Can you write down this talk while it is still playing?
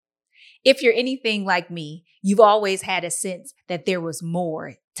If you're anything like me, you've always had a sense that there was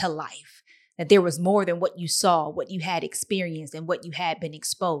more to life, that there was more than what you saw, what you had experienced, and what you had been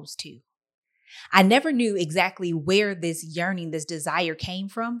exposed to. I never knew exactly where this yearning, this desire came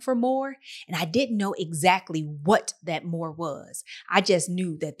from for more, and I didn't know exactly what that more was. I just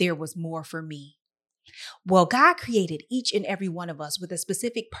knew that there was more for me. Well, God created each and every one of us with a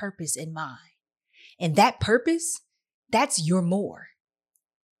specific purpose in mind. And that purpose, that's your more.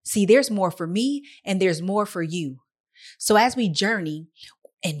 See, there's more for me and there's more for you. So as we journey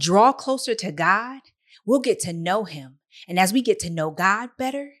and draw closer to God, we'll get to know Him. And as we get to know God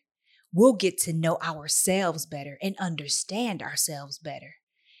better, we'll get to know ourselves better and understand ourselves better.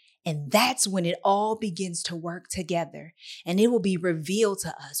 And that's when it all begins to work together and it will be revealed to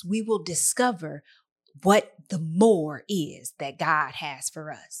us. We will discover what the more is that God has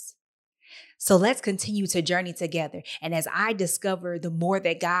for us. So let's continue to journey together. And as I discover the more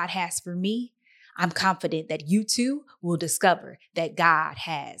that God has for me, I'm confident that you too will discover that God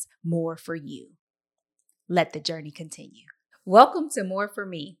has more for you. Let the journey continue. Welcome to More For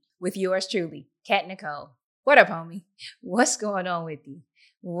Me with yours truly, Kat Nicole. What up, homie? What's going on with you?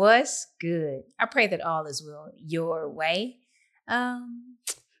 What's good? I pray that all is well your way.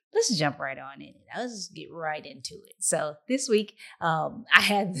 Let's jump right on in. Let's just get right into it. So this week, I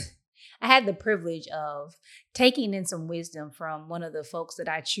had the privilege of taking in some wisdom from one of the folks that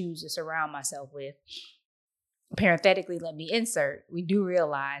I choose to surround myself with. Parenthetically, let me insert, we do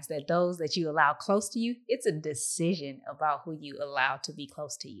realize that those that you allow close to you, it's a decision about who you allow to be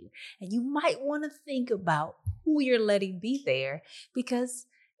close to you. And you might want to think about who you're letting be there because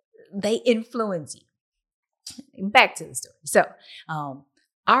they influence you. Back to the story. So,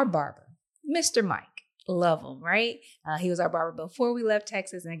 our barber, Mr. Mike, love him, right? He was our barber before we left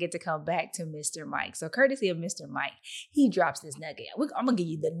Texas, and I get to come back to Mr. Mike. So courtesy of Mr. Mike, he drops this nugget. I'm going to give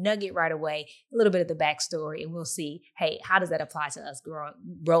you the nugget right away, a little bit of the backstory, and we'll see, hey, how does that apply to us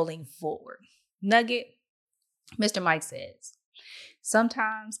rolling forward? Nugget, Mr. Mike says,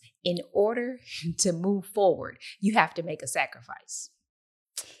 sometimes in order to move forward, you have to make a sacrifice.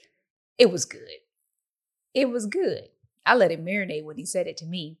 It was good. It was good. I let it marinate when he said it to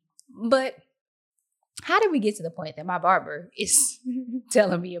me. But how did we get to the point that my barber is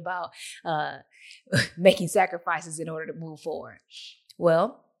telling me about making sacrifices in order to move forward?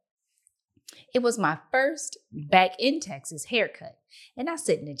 Well, it was my first back in Texas haircut, and I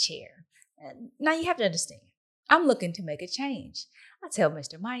sit in a chair. Now you have to understand, I'm looking to make a change. I tell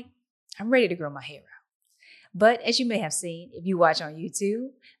Mr. Mike, I'm ready to grow my hair out. But as you may have seen, if you watch on YouTube,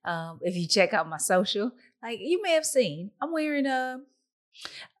 if you check out my social, like you may have seen, I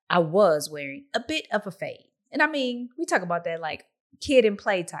was wearing a bit of a fade. And I mean, we talk about that like kid and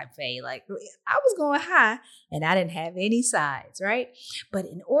play type fade. Like I was going high and I didn't have any sides, right? But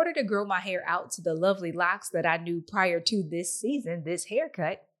in order to grow my hair out to the lovely locks that I knew prior to this season, this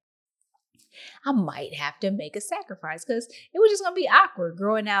haircut, I might have to make a sacrifice because it was just going to be awkward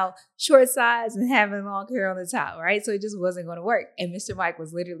growing out short sides and having long hair on the top, right? So it just wasn't going to work. And Mr. Mike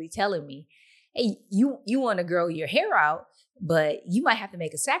was literally telling me, hey, you want to grow your hair out, but you might have to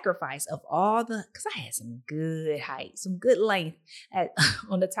make a sacrifice of because I had some good height, some good length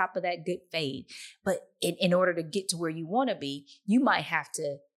on the top of that good fade. But in order to get to where you want to be, you might have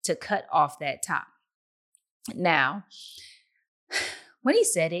to cut off that top. Now, when he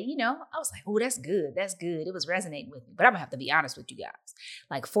said it, I was like, oh, that's good. That's good. It was resonating with me. But I'm going to have to be honest with you guys.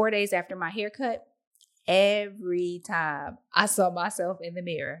 Like 4 days after my haircut, every time I saw myself in the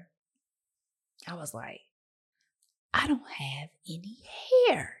mirror, I was like, I don't have any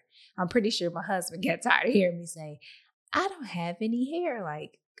hair. I'm pretty sure my husband got tired of hearing me say, I don't have any hair.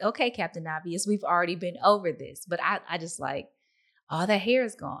 Like, okay, Captain Obvious, we've already been over this. But I just like, all that hair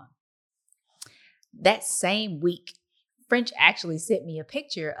is gone. That same week, French actually sent me a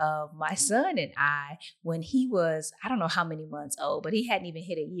picture of my son and I when he was, I don't know how many months old, but he hadn't even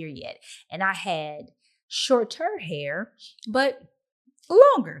hit a year yet. And I had shorter hair, but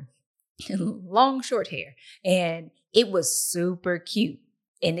longer, long, short hair. And it was super cute.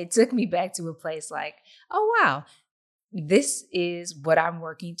 And it took me back to a place like, oh, wow, this is what I'm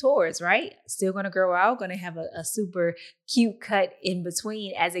working towards, right? Still going to grow out, going to have a super cute cut in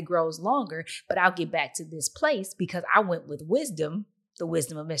between as it grows longer, but I'll get back to this place because I went with wisdom, the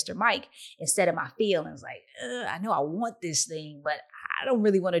wisdom of Mr. Mike, instead of my feelings like, I know I want this thing, but I don't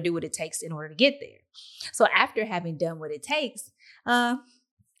really want to do what it takes in order to get there. So after having done what it takes, I'm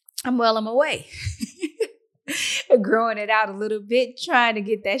well on my way. Growing it out a little bit, trying to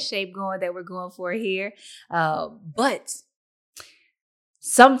get that shape going that we're going for here. But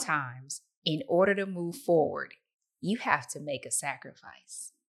sometimes in order to move forward, you have to make a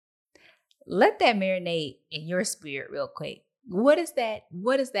sacrifice. Let that marinate in your spirit real quick. What is that?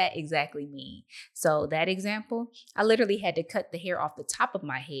 What does that exactly mean? So that example, I literally had to cut the hair off the top of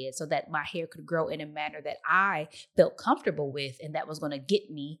my head so that my hair could grow in a manner that I felt comfortable with and that was going to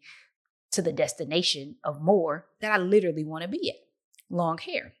get me to the destination of more that I literally want to be at. Long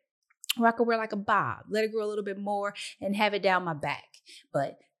hair. Or I could wear like a bob, let it grow a little bit more and have it down my back,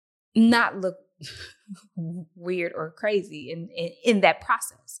 but not look weird or crazy in that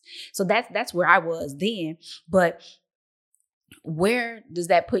process. So that's where I was then. But where does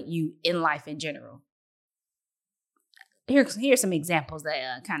that put you in life in general? Here's some examples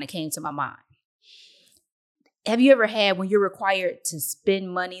that kind of came to my mind. Have you ever had when you're required to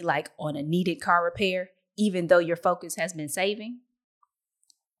spend money like on a needed car repair, even though your focus has been saving?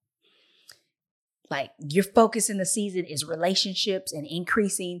 Like your focus in the season is relationships and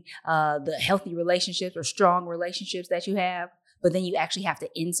increasing the healthy relationships or strong relationships that you have, but then you actually have to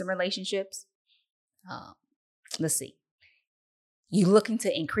end some relationships. Let's see. You looking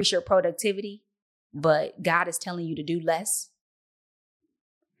to increase your productivity, but God is telling you to do less.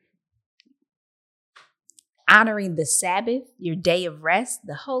 Honoring the Sabbath, your day of rest,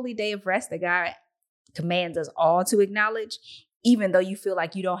 the holy day of rest that God commands us all to acknowledge, even though you feel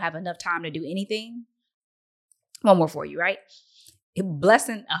like you don't have enough time to do anything. One more for you, right?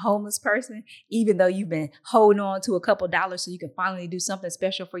 Blessing a homeless person, even though you've been holding on to a couple dollars so you can finally do something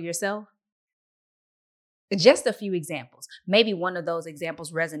special for yourself. Just a few examples. Maybe one of those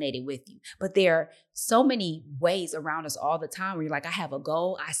examples resonated with you, but there are so many ways around us all the time where you're like, I have a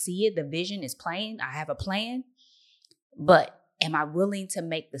goal. I see it. The vision is plain. I have a plan, but am I willing to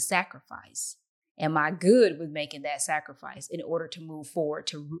make the sacrifice? Am I good with making that sacrifice in order to move forward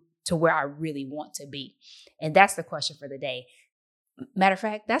to where I really want to be? And that's the question for the day. Matter of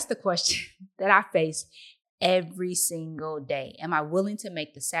fact, that's the question that I face every single day. Am I willing to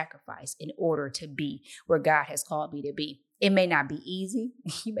make the sacrifice in order to be where God has called me to be? It may not be easy.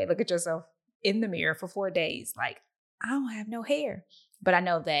 You may look at yourself in the mirror for 4 days like, I don't have no hair. But I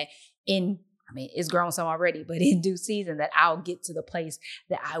know that it's grown some already, but in due season that I'll get to the place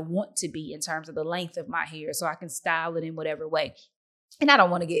that I want to be in terms of the length of my hair so I can style it in whatever way. And I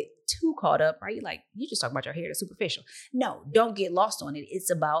don't want to get too caught up, right? Like you just talk about your hair, that's superficial. No, don't get lost on it. It's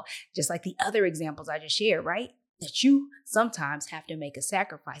about just like the other examples I just shared, right? That you sometimes have to make a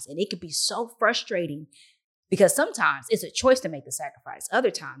sacrifice. And it can be so frustrating because sometimes it's a choice to make the sacrifice. Other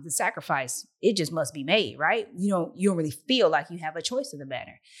times the sacrifice, it just must be made, right? You don't really feel like you have a choice in the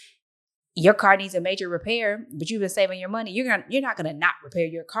matter. Your car needs a major repair, but you've been saving your money. You're not going to not repair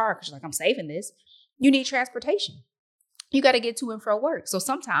your car because you're like, I'm saving this. You need transportation. You got to get to and from work. So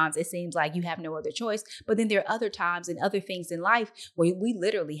sometimes it seems like you have no other choice, but then there are other times and other things in life where we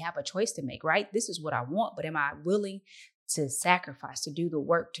literally have a choice to make, right? This is what I want, but am I willing to sacrifice, to do the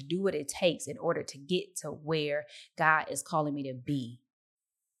work, to do what it takes in order to get to where God is calling me to be?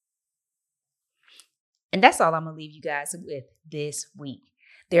 And that's all I'm going to leave you guys with this week.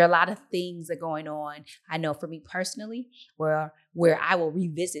 There are a lot of things that are going on. I know for me personally, where I will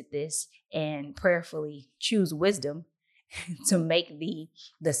revisit this and prayerfully choose wisdom to make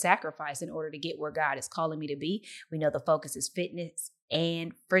the sacrifice in order to get where God is calling me to be. We know the focus is fitness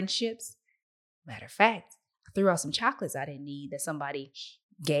and friendships. Matter of fact, I threw out some chocolates I didn't need that somebody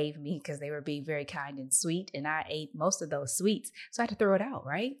gave me because they were being very kind and sweet. And I ate most of those sweets. So I had to throw it out,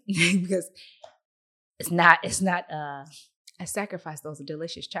 right? Because I sacrificed those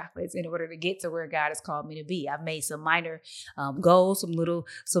delicious chocolates in order to get to where God has called me to be. I've made some minor goals,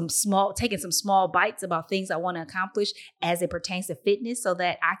 taking some small bites about things I want to accomplish as it pertains to fitness so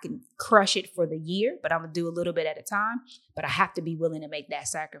that I can crush it for the year, but I'm going to do a little bit at a time, but I have to be willing to make that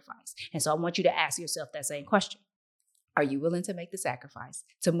sacrifice. And so I want you to ask yourself that same question. Are you willing to make the sacrifice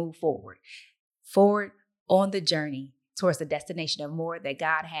to move forward on the journey towards the destination of more that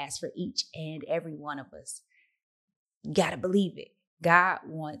God has for each and every one of us? You got to believe it. God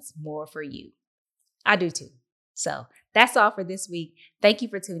wants more for you. I do too. So that's all for this week. Thank you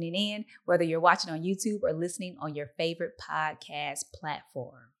for tuning in, whether you're watching on YouTube or listening on your favorite podcast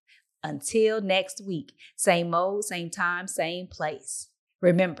platform. Until next week, same mode, same time, same place.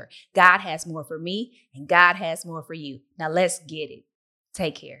 Remember, God has more for me and God has more for you. Now let's get it.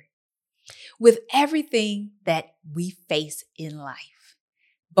 Take care. With everything that we face in life,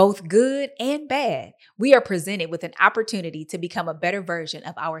 both good and bad, we are presented with an opportunity to become a better version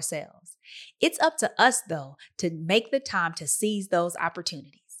of ourselves. It's up to us, though, to make the time to seize those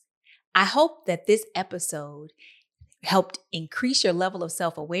opportunities. I hope that this episode helped increase your level of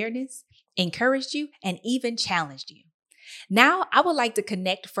self-awareness, encouraged you, and even challenged you. Now, I would like to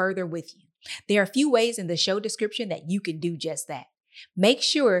connect further with you. There are a few ways in the show description that you can do just that. Make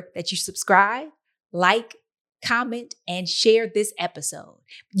sure that you subscribe, like, comment, and share this episode.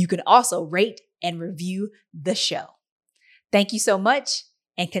 You can also rate and review the show. Thank you so much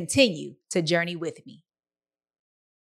and continue to journey with me.